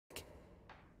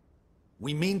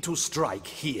We mean to strike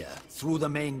here, through the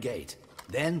main gate.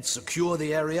 Then secure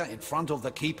the area in front of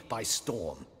the keep by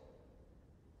storm.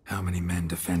 How many men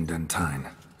defend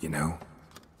Duntine, you know?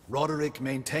 Roderick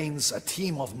maintains a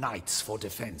team of knights for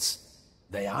defense.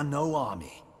 They are no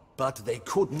army, but they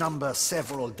could number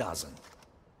several dozen.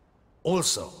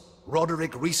 Also,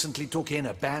 Roderick recently took in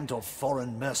a band of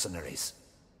foreign mercenaries.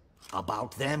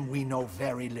 About them we know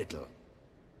very little.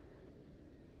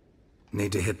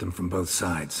 Need to hit them from both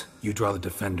sides. You draw the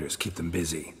defenders, keep them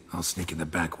busy. I'll sneak in the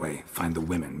back way, find the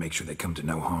women, make sure they come to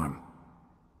no harm.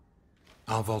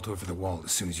 I'll vault over the wall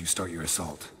as soon as you start your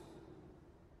assault.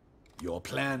 Your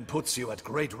plan puts you at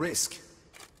great risk,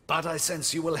 but I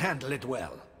sense you will handle it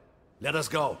well. Let us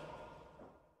go.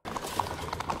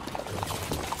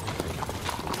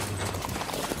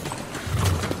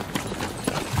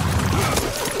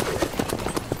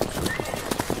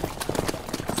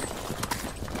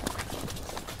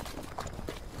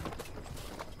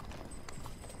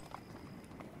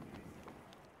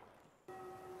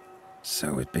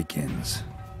 So it begins.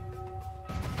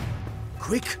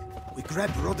 Quick! We grab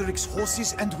Roderick's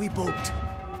horses and we bolt.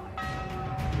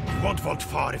 We won't vault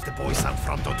far if the boys out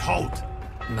front don't hold.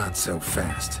 Not so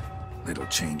fast. Little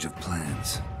change of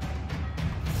plans.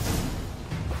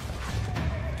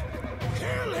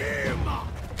 Kill him!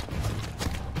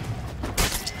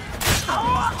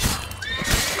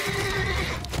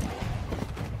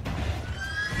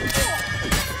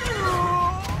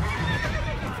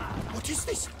 What is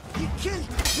this? He killed!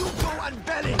 You go and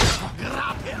belly!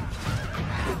 Grab him!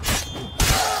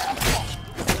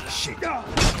 Shit!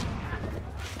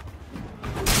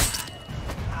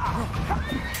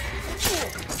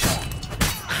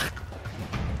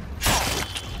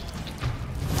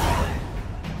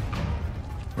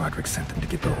 Roderick sent them to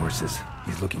get their horses.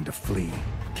 He's looking to flee.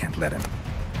 Can't let him.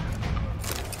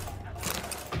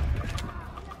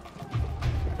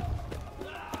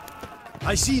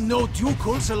 I see no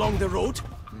ducals along the road.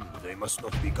 They must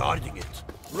not be guarding it.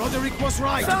 Roderick was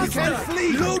right. We can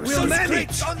flee. We'll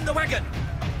manage. On the wagon!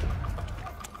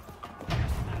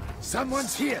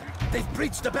 Someone's here. They've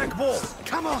breached the back wall.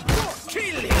 Come on.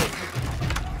 Kill him!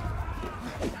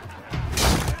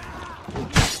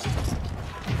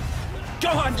 Go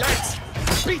on, lads.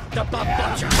 Beat the bum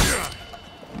butcher.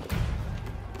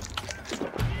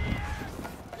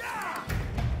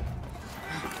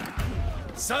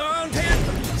 Surround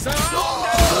him! Surround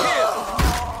and kill!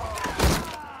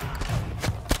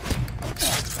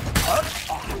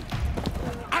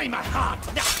 I'm a hard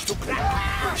nut to crack.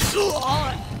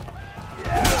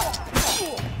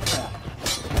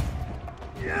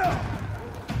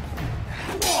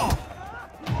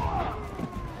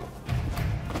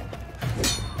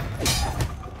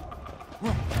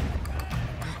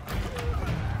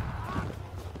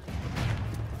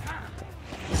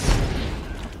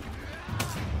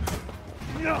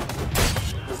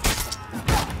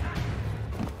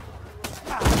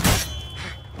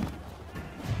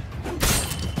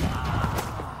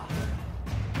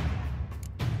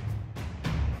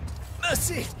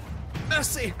 Mercy!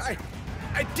 Mercy!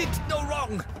 I did no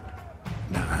wrong!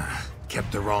 Nah,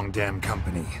 kept the wrong damn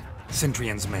company.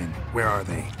 Centrion's men, where are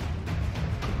they?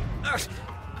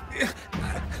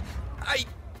 I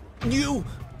knew...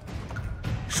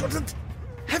 shouldn't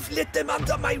have let them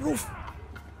under my roof.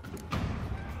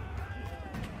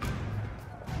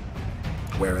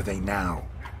 Where are they now?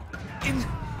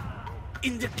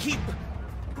 In the keep,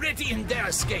 ready in their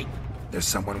escape. There's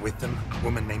someone with them?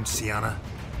 Woman named Sienna?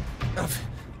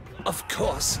 Of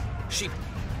course. She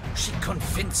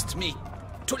convinced me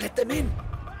to let them in.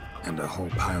 And a whole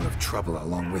pile of trouble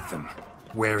along with them.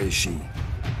 Where is she?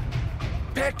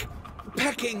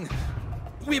 Packing.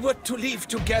 We were to leave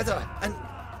together. An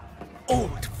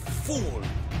old fool.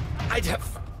 I'd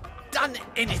have done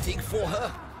anything for her.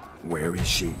 Where is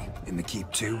she? In the keep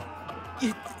too?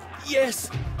 Yes.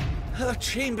 Her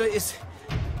chamber is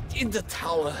in the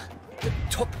tower. The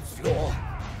top floor.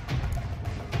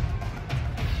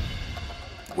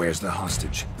 Where's the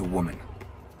hostage? The woman?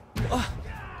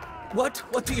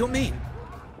 What do you mean?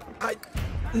 I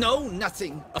know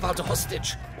nothing about a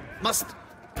hostage.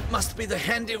 Must be the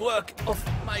handiwork of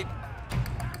my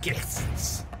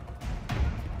guests.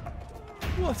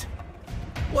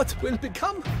 What will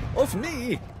become of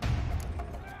me?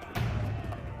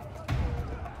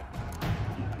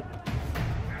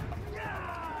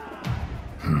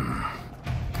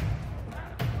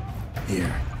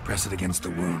 Here, press it against the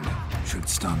wound. Should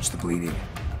staunch the bleeding.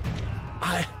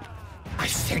 I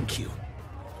thank you.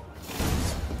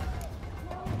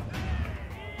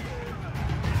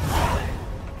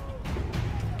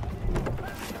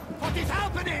 What is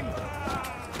happening?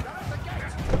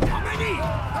 How many me!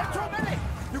 They're too many!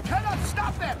 You cannot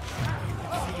stop them!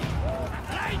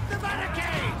 Light the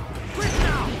barricade! Quick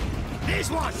now!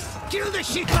 These ones! Kill the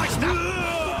shitmeister!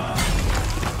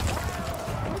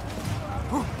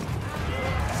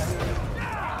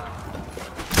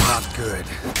 Not good.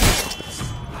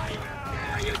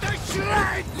 You the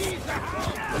shrine! Leave the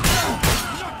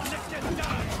house! Not let them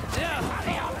die!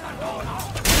 Hurry up and go now!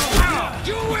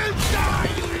 You will die,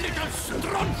 you little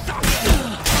stronza!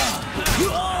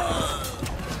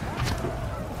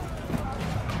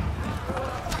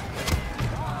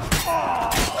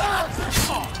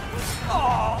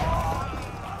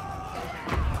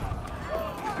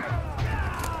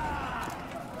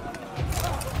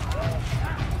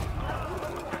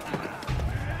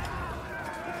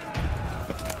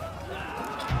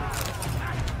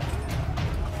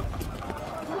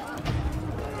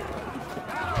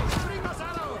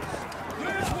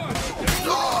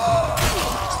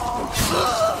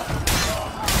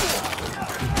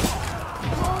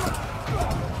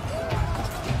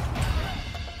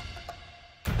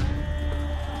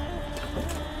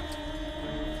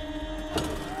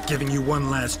 Giving you one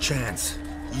last chance.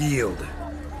 Yield.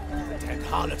 That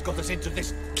harlot got us into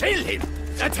this. Kill him!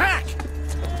 Attack!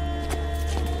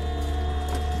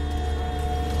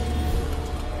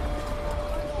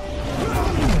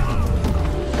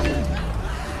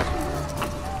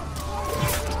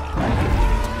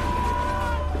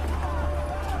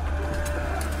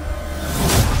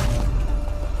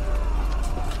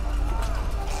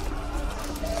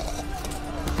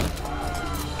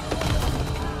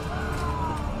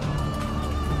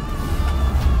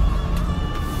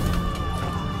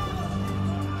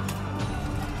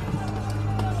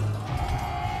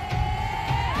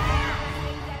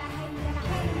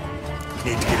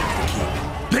 Need to get into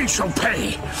the keep. They shall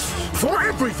pay for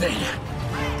everything!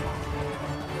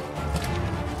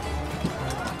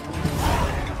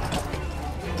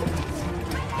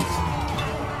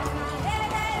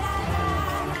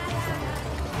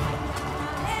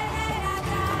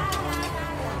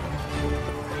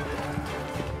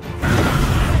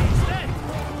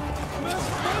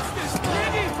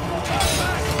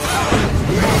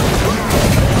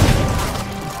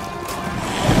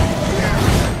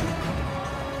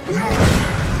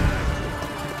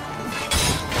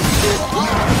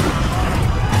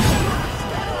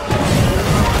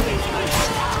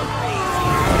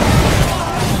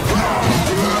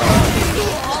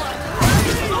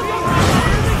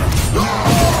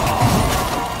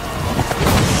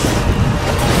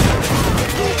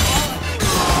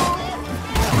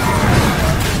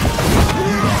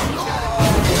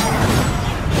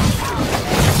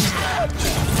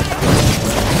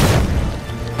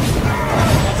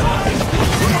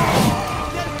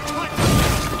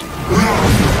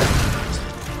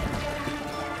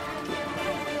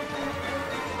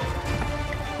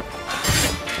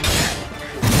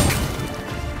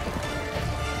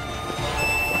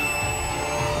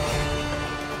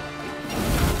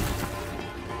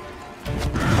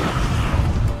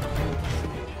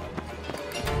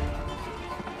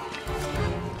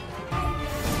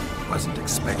 Wasn't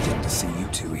expecting to see you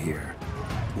two here.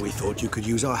 We thought you could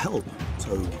use our help,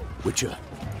 so... Witcher,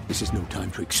 this is no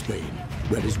time to explain.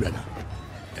 Red is redder.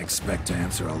 Expect to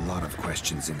answer a lot of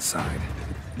questions inside.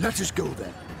 Let us go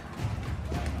then.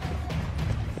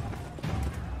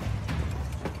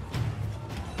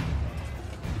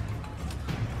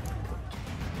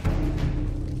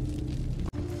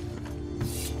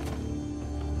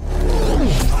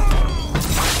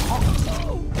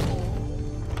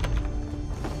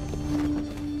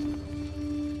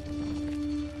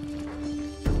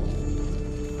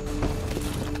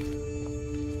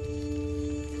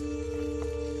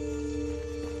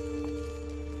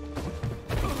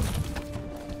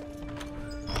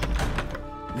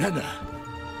 Renner!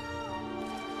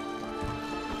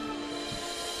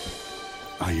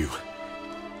 Are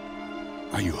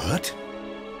you hurt?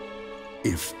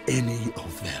 If any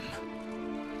of them.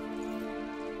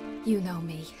 You know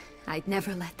me. I'd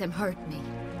never let them hurt me.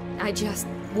 I just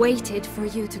waited for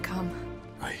you to come.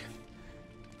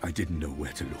 I didn't know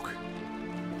where to look.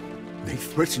 They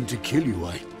threatened to kill you.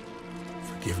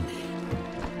 Forgive me.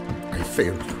 I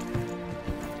failed you.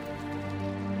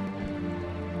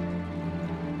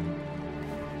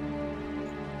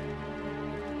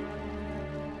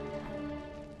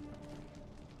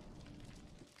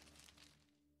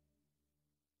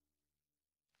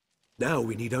 Now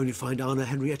we need only find Anna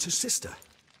Henrietta's sister.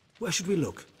 Where should we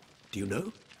look? Do you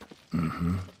know?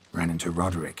 Mm-hmm. Ran into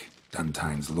Roderick,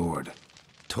 Duntine's lord.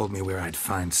 Told me where I'd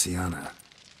find Sienna.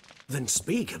 Then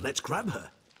speak and let's grab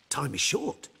her. Time is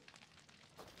short.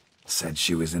 Said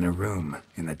she was in a room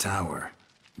in the tower.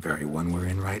 Very one we're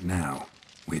in right now.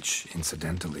 Which,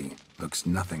 incidentally, looks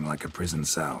nothing like a prison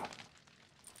cell.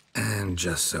 And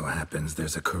just so happens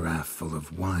there's a carafe full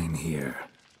of wine here.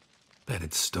 Bet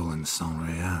it's stolen sans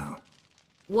real.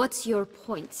 What's your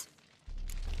point?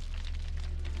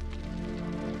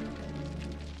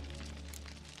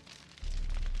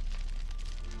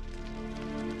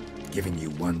 Giving you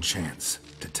one chance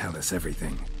to tell us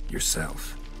everything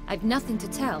yourself. I've nothing to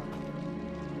tell.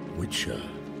 Witcher,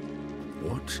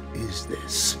 what is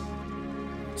this?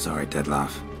 Sorry,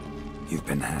 Dettlaff. You've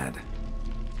been had.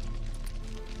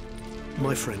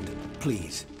 My friend,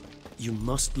 please. You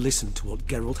must listen to what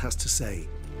Geralt has to say.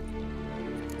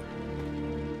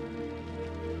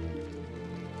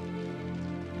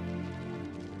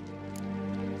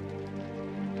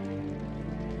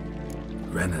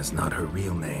 Renna's not her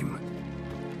real name.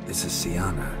 This is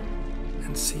Siana.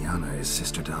 And Siana is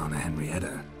sister to Anna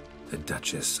Henrietta, the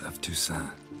Duchess of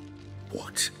Toussaint.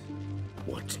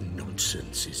 What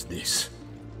nonsense is this?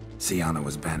 Siana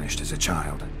was banished as a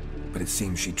child, but it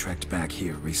seems she trekked back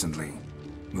here recently.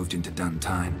 Moved into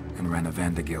Duntine and ran a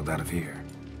Vandergild out of here.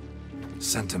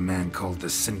 Sent a man called the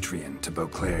Centrian to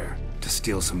Beauclair to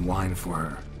steal some wine for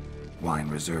her. Wine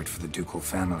reserved for the ducal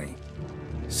family.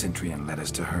 Centrian led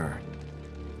us to her.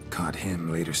 Caught him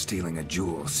later stealing a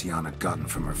jewel Siana gotten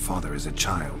from her father as a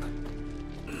child.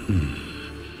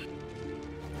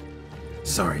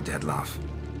 Sorry, Dettlaff.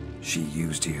 She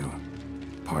used you.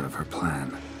 Part of her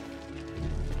plan.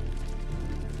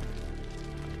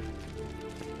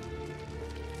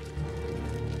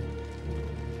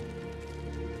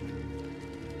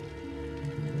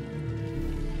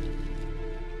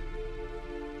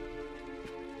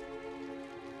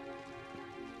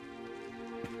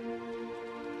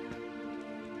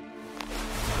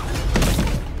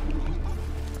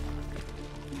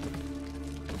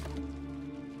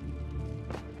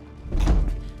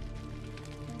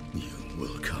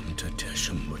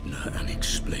 And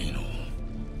explain all.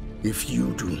 If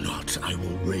you do not, I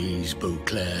will raze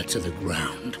Beauclair to the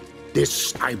ground.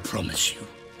 This I promise you.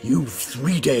 You've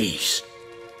 3 days.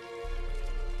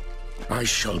 I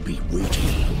shall be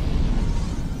waiting.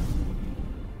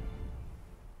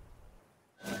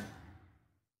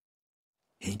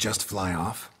 He just fly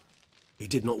off? He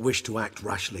did not wish to act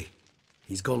rashly.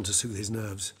 He's gone to soothe his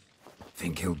nerves.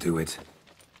 Think he'll do it?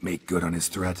 Make good on his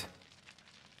threat?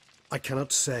 I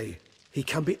cannot say. He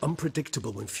can be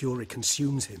unpredictable when fury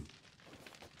consumes him.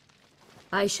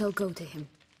 I shall go to him.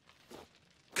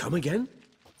 Come again?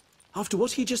 After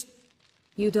what he just...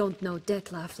 You don't know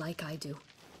Dettlaff like I do.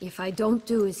 If I don't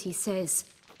do as he says,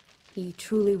 he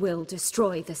truly will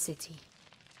destroy the city.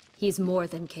 He's more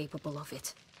than capable of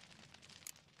it.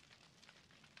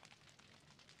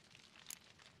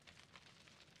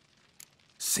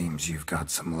 Seems you've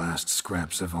got some last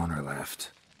scraps of honor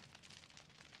left.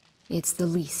 It's the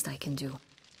least I can do.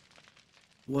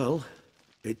 Well,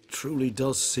 it truly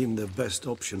does seem the best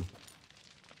option.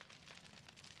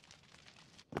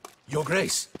 Your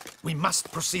Grace, we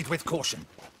must proceed with caution.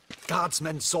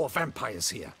 Guardsmen saw vampires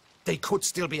here. They could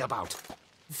still be about.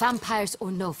 Vampires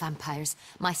or no vampires,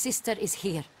 my sister is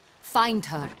here. Find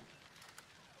her.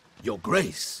 Your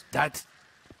Grace, that...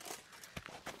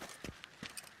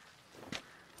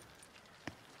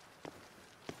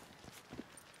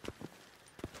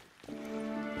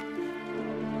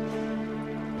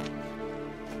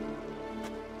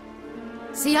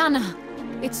 Siana,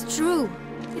 it's true.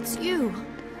 It's you.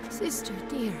 Sister,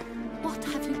 dear, what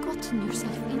have you gotten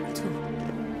yourself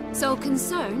into? So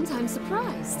concerned, I'm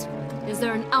surprised. Is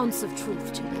there an ounce of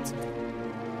truth to it?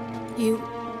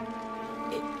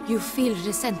 You feel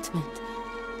resentment.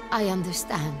 I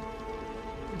understand.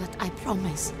 But I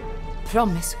promise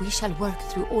we shall work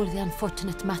through all the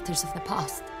unfortunate matters of the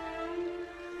past.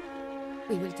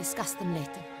 We will discuss them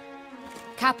later.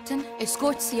 Captain,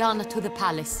 escort Siana to the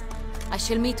palace. I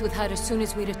shall meet with her as soon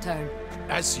as we return.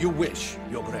 As you wish,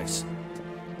 Your Grace.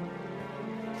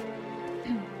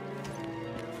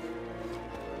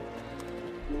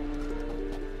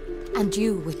 And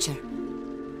you, Witcher.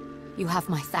 You have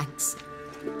my thanks.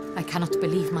 I cannot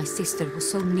believe my sister was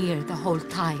so near the whole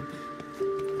time.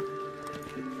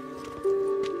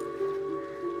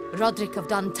 Roderick of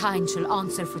Duntine shall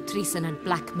answer for treason and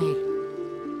blackmail.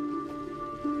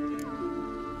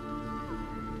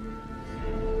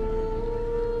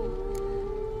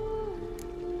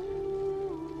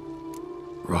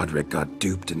 Roderick got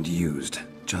duped and used,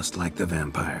 just like the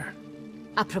vampire.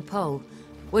 Apropos,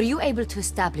 were you able to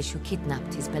establish who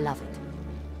kidnapped his beloved?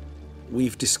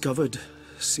 We've discovered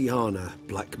Siana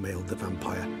blackmailed the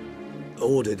vampire.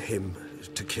 Ordered him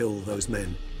to kill those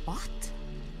men. What?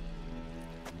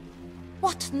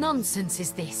 What nonsense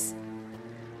is this?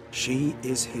 She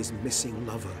is his missing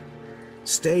lover.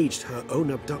 Staged her own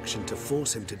abduction to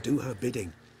force him to do her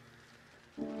bidding.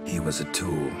 He was a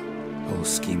tool. Whole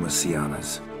scheme was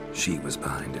Sienna's. She was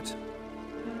behind it.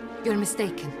 You're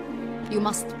mistaken. You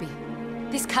must be.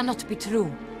 This cannot be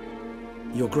true.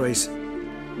 Your Grace,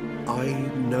 I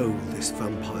know this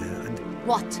vampire and...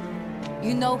 What?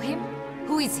 You know him?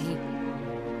 Who is he?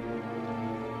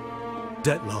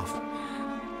 Dettlaff.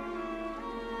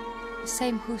 The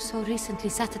same who so recently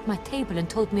sat at my table and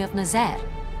told me of Nazaire.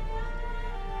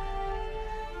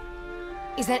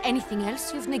 Is there anything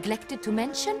else you've neglected to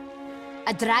mention?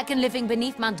 A dragon living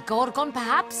beneath Mount Gorgon,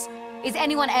 perhaps? Is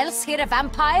anyone else here a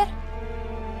vampire?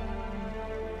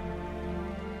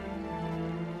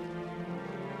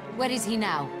 Where is he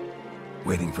now?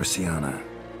 Waiting for Sienna.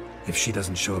 If she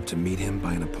doesn't show up to meet him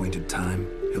by an appointed time,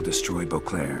 he'll destroy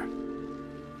Beauclair.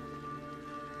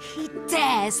 He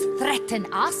dares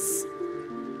threaten us?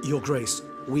 Your Grace,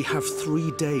 we have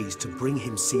 3 days to bring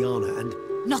him Sienna and...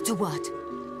 Not a word.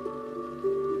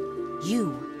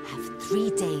 You have 3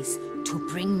 days to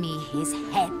bring me his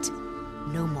head.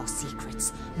 No more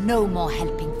secrets. No more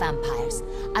helping vampires.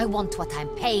 I want what I'm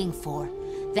paying for.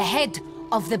 The head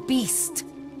of the beast.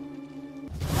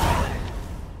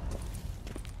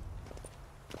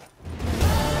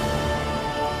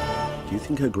 Do you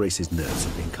think Her Grace's nerves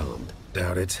have been calmed?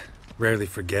 Doubt it. Rarely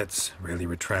forgets, rarely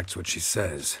retracts what she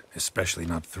says, especially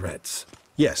not threats.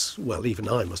 Yes, well, even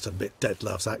I must admit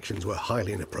Dettlaff's actions were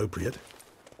highly inappropriate.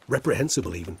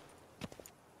 Reprehensible, even.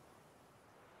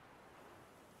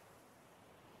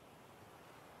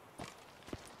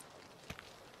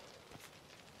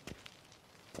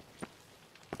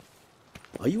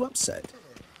 Are you upset?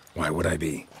 Why would I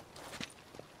be?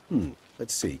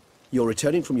 Let's see. You're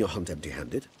returning from your hunt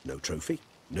empty-handed. No trophy.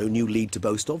 No new lead to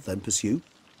boast of, then pursue.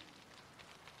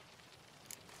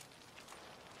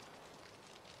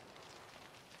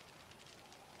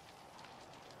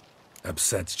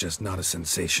 Upset's just not a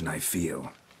sensation I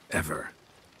feel. Ever.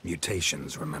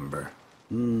 Mutations, remember?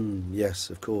 Yes,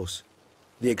 of course.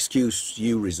 The excuse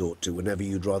you resort to whenever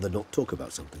you'd rather not talk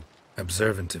about something.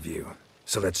 Observant of you.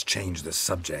 So let's change the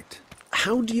subject.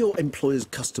 How do your employers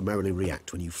customarily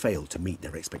react when you fail to meet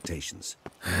their expectations?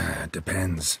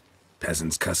 Depends.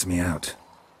 Peasants cuss me out.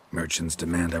 Merchants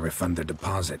demand I refund their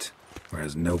deposit,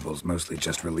 whereas nobles mostly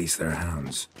just release their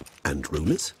hounds. And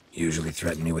rulers? Usually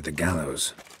threaten me with the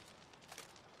gallows.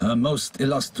 Her most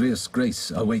illustrious grace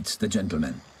awaits the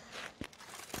gentleman.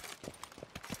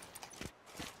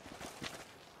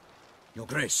 Your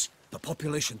Grace, the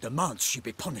population demands she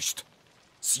be punished.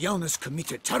 Sienna's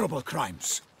committed terrible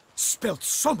crimes. Spilt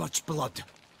so much blood.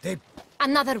 They...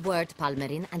 Another word,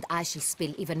 Palmerin, and I shall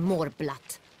spill even more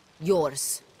blood.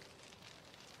 Yours.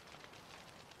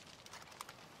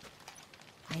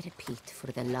 I repeat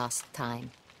for the last time.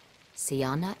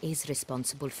 Sienna is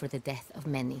responsible for the death of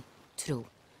many, true.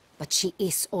 But she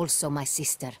is also my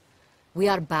sister. We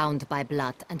are bound by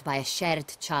blood and by a shared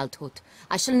childhood.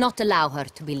 I shall not allow her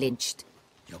to be lynched.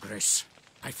 Your Grace,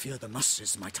 I fear the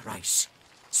masses might rise.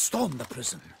 Storm the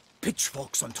prison,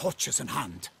 pitchforks and torches in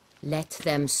hand. Let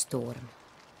them storm.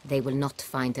 They will not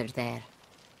find her there.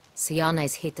 Sienna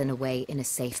is hidden away in a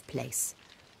safe place.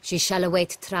 She shall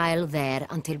await trial there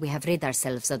until we have rid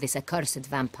ourselves of this accursed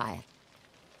vampire.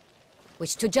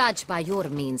 Which, to judge by your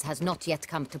means, has not yet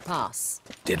come to pass.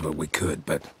 Did what we could,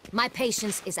 but... My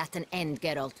patience is at an end,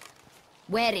 Geralt.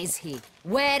 Where is he?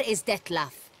 Where is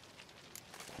Dettlaff?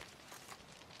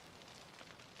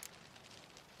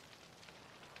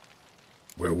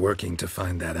 We're working to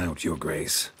find that out, Your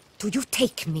Grace. Do you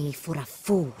take me for a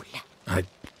fool? I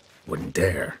wouldn't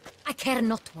dare. I care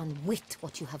not one whit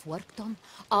what you have worked on,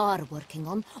 are working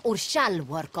on, or shall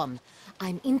work on.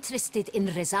 I'm interested in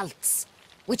results,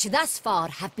 which thus far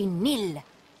have been nil.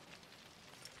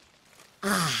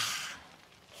 At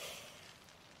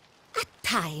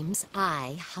times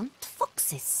I hunt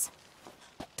foxes.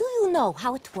 Do you know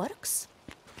how it works?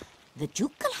 The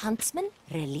ducal huntsman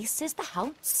releases the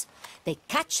hounds. They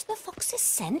catch the fox's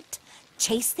scent,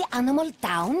 chase the animal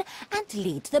down, and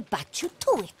lead the battue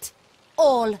to it.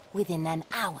 All within an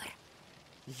hour.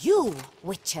 You,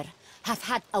 Witcher, have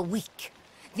had a week.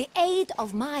 The aid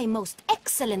of my most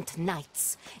excellent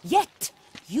knights. Yet,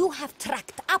 you have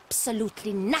tracked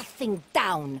absolutely nothing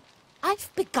down. I've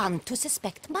begun to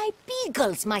suspect my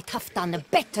beagles might have done a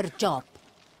better job.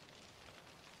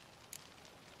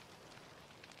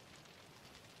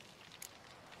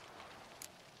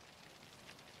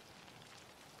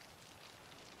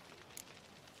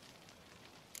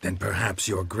 Then perhaps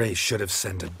Your Grace should have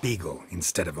sent a beagle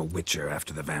instead of a witcher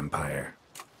after the vampire.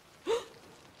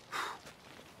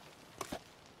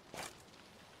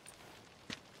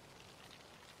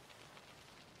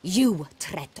 You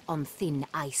tread on thin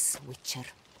ice, Witcher.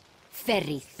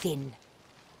 Very thin.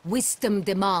 Wisdom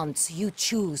demands you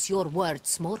choose your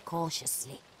words more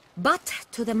cautiously. But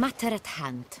to the matter at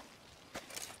hand.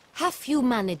 Have you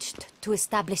managed to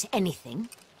establish anything?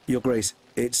 Your Grace,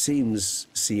 it seems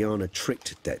Siana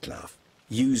tricked Dettlaff,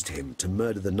 used him to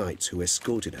murder the knights who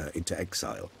escorted her into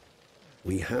exile.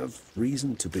 We have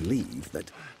reason to believe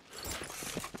that...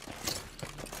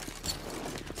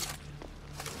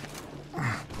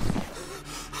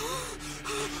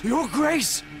 Your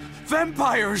Grace!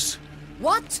 Vampires!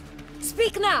 What?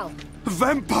 Speak now!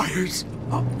 Vampires!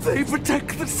 They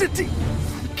protect the city!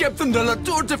 Captain de la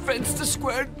Tour defends the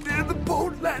square near the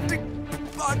boat landing,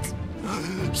 but...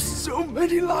 so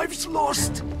many lives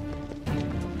lost!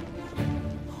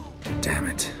 Damn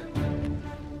it.